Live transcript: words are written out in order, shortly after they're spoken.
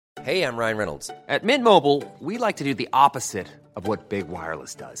Hey, I'm Ryan Reynolds. At Mint Mobile, we like to do the opposite of what Big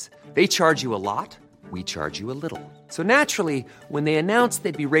Wireless does. They charge you a lot, we charge you a little. So naturally, when they announced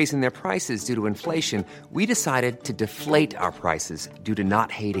they'd be raising their prices due to inflation, we decided to deflate our prices due to not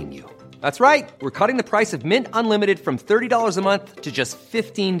hating you. That's right. We're cutting the price of Mint Unlimited from $30 a month to just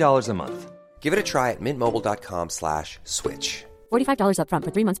 $15 a month. Give it a try at mintmobile.com/switch. $45 up front for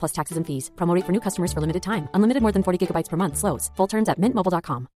 3 months plus taxes and fees. Promo rate for new customers for limited time. Unlimited more than 40 gigabytes per month. Slows full terms at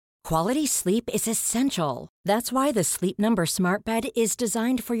mintmobile.com. Quality sleep is essential. That's why the Sleep Number Smart Bed is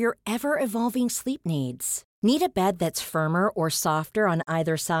designed for your ever-evolving sleep needs. Need a bed that's firmer or softer on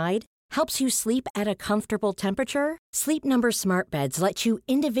either side? Helps you sleep at a comfortable temperature? Sleep Number Smart Beds let you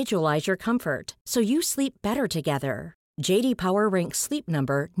individualize your comfort, so you sleep better together. J.D. Power ranks Sleep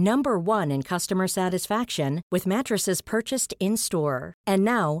Number number 1 in customer satisfaction with mattresses purchased in-store. And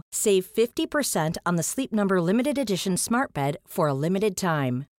now, save 50% on the Sleep Number Limited Edition Smart Bed for a limited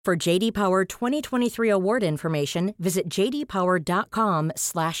time. For J.D. Power 2023 award information, visit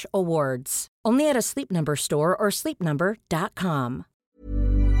jdpower.com/awards. Only at a Sleep Number store or sleepnumber.com.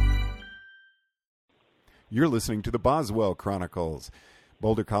 You're listening to the Boswell Chronicles.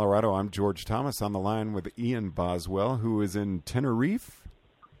 Boulder, Colorado, I'm George Thomas on the line with Ian Boswell, who is in Tenerife.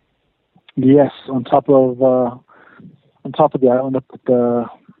 Yes, on top of the island, up at the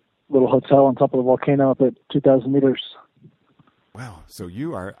little hotel on top of the volcano up at 2,000 meters. Wow, so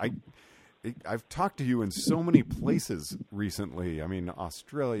you are, I've talked to you in so many places recently. I mean,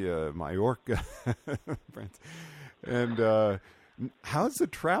 Australia, Mallorca, France. And how's the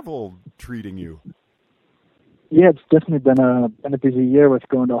travel treating you? Yeah, it's definitely been a busy year with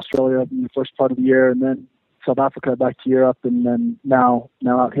going to Australia in the first part of the year, and then South Africa, back to Europe, and then now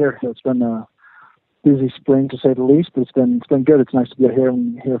out here. So it's been a busy spring to say the least, but it's been good. It's nice to be out here.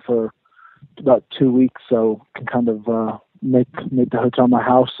 I'm here for about 2 weeks, so can kind of make the hotel my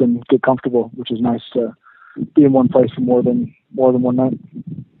house and get comfortable, which is nice to be in one place for more than one night.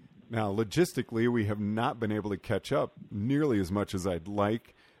 Now, logistically, we have not been able to catch up nearly as much as I'd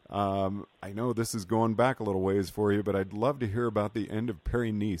like. I know this is going back a little ways for you, but I'd love to hear about the end of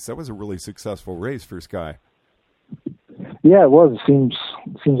Paris-Nice. That was a really successful race for Sky. Yeah, it was. It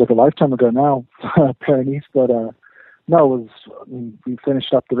seems like a lifetime ago now, Paris-Nice, but no, we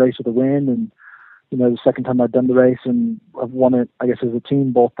finished up the race with a win, and the second time I'd done the race, and I've won it, I guess, as a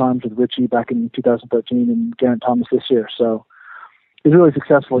team both times with Richie back in 2013 and Geraint Thomas this year. So it was really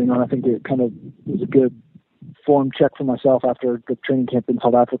successful, and I think it kind of was a good form check for myself after the training camp in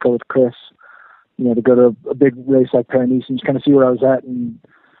South Africa with Chris, to go to a big race like Paris-Nice and just kind of see where I was at and,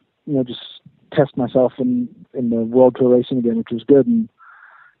 just test myself in the World Tour racing again, which was good. And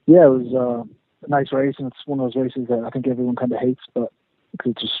yeah, it was a nice race, and it's one of those races that I think everyone kind of hates, but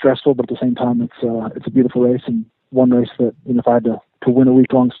because it's just stressful, but at the same time, it's a beautiful race, and one race that, if I had to win a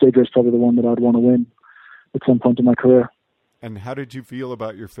week-long stage race, probably the one that I'd want to win at some point in my career. And how did you feel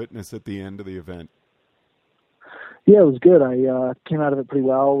about your fitness at the end of the event? Yeah, it was good. I came out of it pretty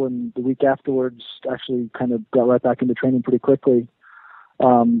well, and the week afterwards actually kind of got right back into training pretty quickly.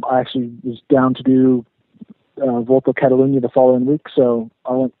 I actually was down to do Volta Catalunya the following week, so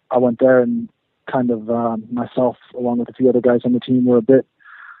I went there, and kind of myself, along with a few other guys on the team, were a bit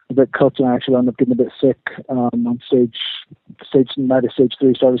cooked, and I actually ended up getting a bit sick on stage night of stage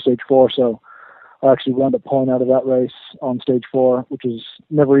 3, start of stage 4. So I actually wound up pulling out of that race on stage 4, which is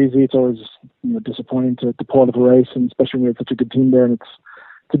never easy. It's always disappointing to pull out of a race, and especially when we have such a good team there. And it's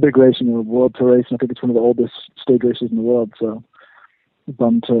a big race, a World Tour race, and I think it's one of the oldest stage races in the world. So I'm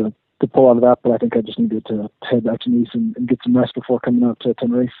bummed to pull out of that, but I think I just needed to head back to Nice and get some rest before coming out to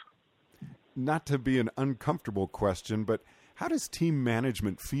Tenerife. Not to be an uncomfortable question, but how does team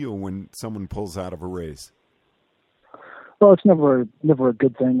management feel when someone pulls out of a race? Well, it's never a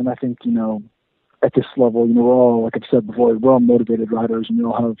good thing, and I think at this level, we're all, like I've said before, we're all motivated riders, and we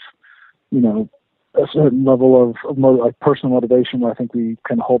all have, a certain level of personal motivation where I think we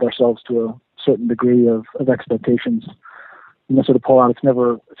kind of hold ourselves to a certain degree of expectations. So to pull out, it's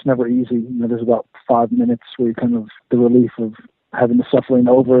never easy. There's about 5 minutes where you kind of, the relief of having the suffering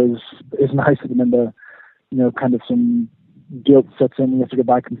over is nice, and then the, kind of some guilt sets in. You have to go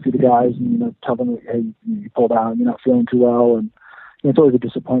back and see the guys and, tell them, hey, you pulled out and you're not feeling too well. And it's always a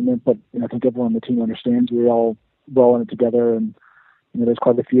disappointment, but I think everyone on the team understands. We're all in it together, and there's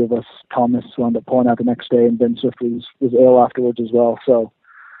quite a few of us. Thomas wound up pulling out the next day, and Ben Swift was ill afterwards as well. So,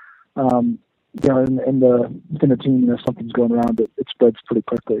 in the team, something's going around. It spreads pretty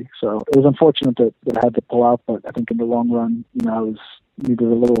quickly. So it was unfortunate that I had to pull out, but I think in the long run, I needed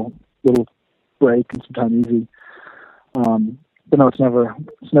a little break and some time easy. But no, it's never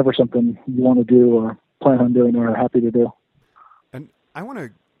something you want to do or plan on doing or are happy to do. And I want to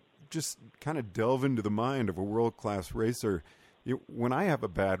just kind of delve into the mind of a world-class racer. When I have a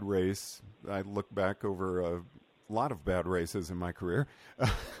bad race, I look back over a lot of bad races in my career,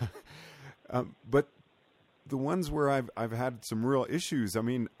 but the ones where I've had some real issues, I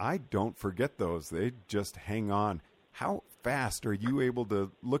mean, I don't forget those. They just hang on. How fast are you able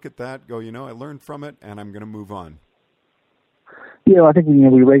to look at that, go, I learned from it, and I'm going to move on? I think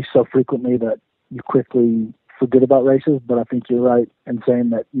we race so frequently that you quickly forget about races, but I think you're right in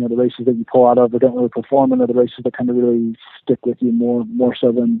saying that the races that you pull out of or don't really perform in are the races that kind of really stick with you more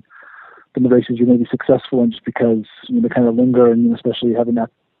so than the races you may be successful in, just because they kind of linger, and especially having that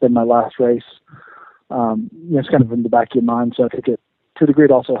been my last race, it's kind of in the back of your mind. So I think to a degree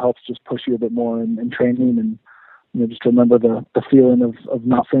it also helps just push you a bit more in training, and just to remember the feeling of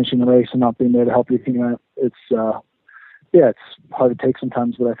not finishing a race and not being there to help you. It's hard to take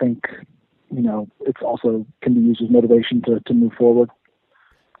sometimes, but I think it's also can be used as motivation to move forward.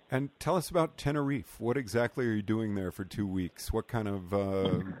 And tell us about Tenerife. What exactly are you doing there for 2 weeks? What kind of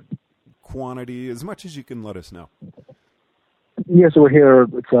quantity, as much as you can let us know? Yeah, so we're here.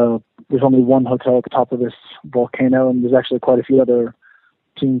 There's only one hotel at the top of this volcano, and there's actually quite a few other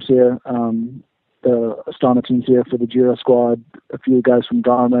teams here. The Astana team's here for the Giro squad, a few guys from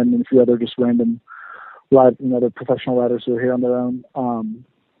Garmin, and a few other just random other professional riders who are here on their own.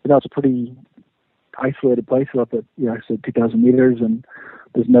 It's a pretty isolated place. We're up at, I said 2,000 meters, and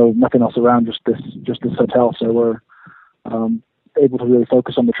there's nothing else around, just this hotel. So we're able to really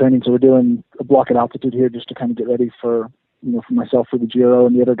focus on the training. So we're doing a block at altitude here just to kind of get ready for myself for the Giro,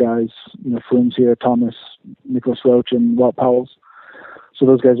 and the other guys, Froome's here, Thomas, Nicholas Roach, and Wout Powell. So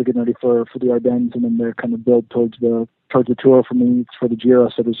those guys are getting ready for the Ardennes, and then they're kind of build towards the Tour for me for the Giro.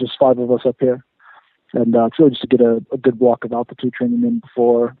 So there's just 5 of us up here. And it's really just to get a good block of altitude training in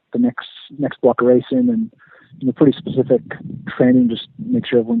before the next block of racing, and pretty specific training, just make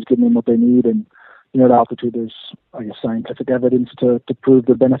sure everyone's getting in what they need. And at altitude, there's scientific evidence to prove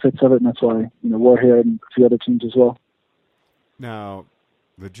the benefits of it, and that's why we're here and a few other teams as well. Now,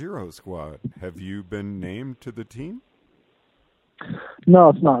 the Giro squad, have you been named to the team? No,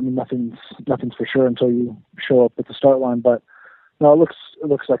 it's not. I mean, nothing's for sure until you show up at the start line. But no, it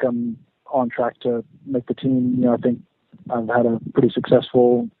looks like I'm on track to make the team. I think I've had a pretty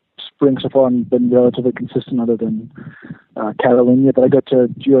successful spring so far and been relatively consistent, other than Catalunya. But I go to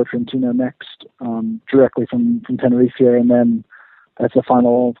Giro Trentino next, directly from Tenerife here, and then that's the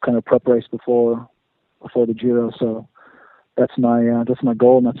final kind of prep race before the Giro. So that's my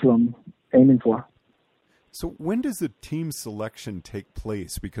goal, and that's what I'm aiming for. So when does the team selection take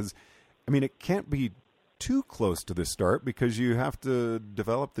place? Because, I mean, it can't be too close to the start because you have to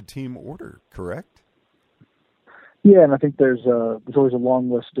develop the team order, correct? Yeah, and I think there's always a long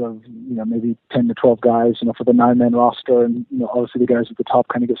list of maybe 10 to 12 guys for the 9-man roster, and obviously the guys at the top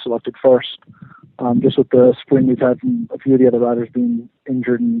kind of get selected first. Just with the spring we've had from a few of the other riders being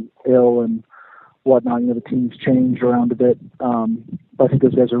injured and ill and whatnot, the team's changed around a bit. But I think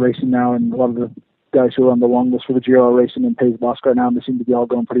those guys are racing now, and a lot of the guys who are on the long list for the Giro are racing in Pays Basque right now, and they seem to be all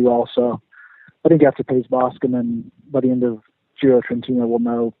going pretty well. So I think after Pays Basque, and then by the end of Giro Trentino, we'll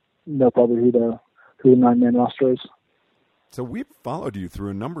know probably who the 9-man roster is. So we've followed you through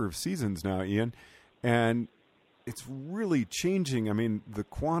a number of seasons now, Ian, and it's really changing. I mean, the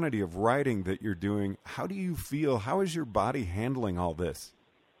quantity of riding that you're doing, how do you feel? How is your body handling all this?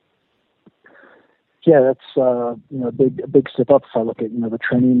 Yeah, that's a big step up. If I look at the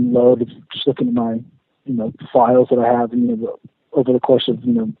training load, just looking at my files that I have, over the course of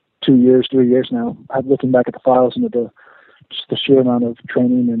 2 years, 3 years now, I'm looking back at the files, and just the sheer amount of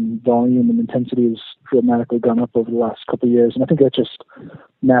training and volume and intensity has dramatically gone up over the last couple of years. And I think that's just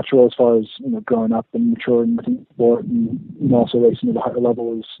natural as far as growing up and maturing within the sport, and also racing at a higher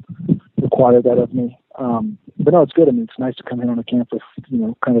level has required that of me. But no, it's good. I mean, it's nice to come in on a camp with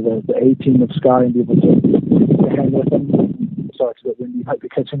kind of the A team of Sky and be able to hang with them. Sorry, it's a bit windy, you might be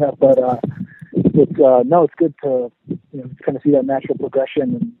catching up, but it's good to kind of see that natural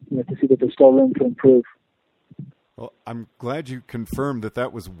progression, and to see that there's still room to improve. Well, I'm glad you confirmed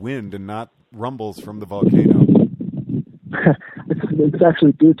that was wind and not rumbles from the volcano. It's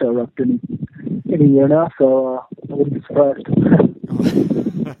actually due to erupt any year now, so I wouldn't be surprised.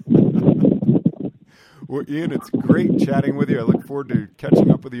 Well, Ian, it's great chatting with you. I look forward to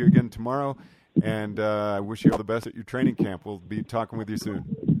catching up with you again tomorrow, and I wish you all the best at your training camp. We'll be talking with you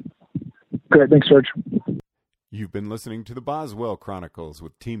soon. Great. Thanks, George. You've been listening to the Boswell Chronicles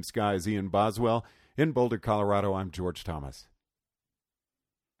with Team Sky's Ian Boswell. In Boulder, Colorado, I'm George Thomas.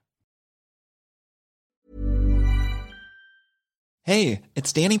 Hey,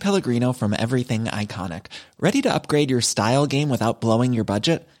 it's Danny Pellegrino from Everything Iconic. Ready to upgrade your style game without blowing your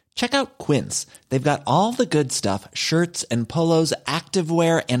budget? Check out Quince. They've got all the good stuff, shirts and polos,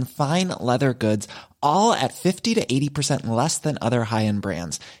 activewear, and fine leather goods, all at 50 to 80% less than other high-end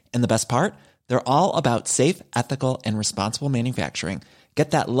brands. And the best part? They're all about safe, ethical, and responsible manufacturing.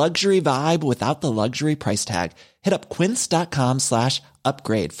 Get that luxury vibe without the luxury price tag. Hit up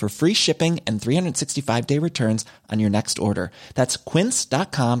quince.com/upgrade for free shipping and 365-day returns on your next order. That's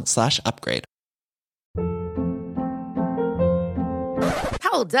quince.com/upgrade.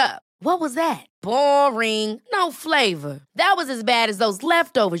 Hold up. What was that? Boring. No flavor. That was as bad as those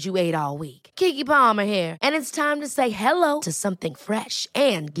leftovers you ate all week. Keke Palmer here, and it's time to say hello to something fresh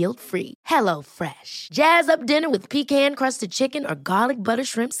and guilt-free. Hello Fresh. Jazz up dinner with pecan-crusted chicken or garlic butter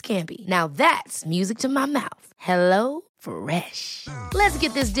shrimp scampi. Now that's music to my mouth. Hello Fresh. Let's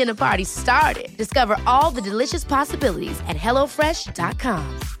get this dinner party started. Discover all the delicious possibilities at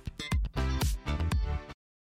HelloFresh.com.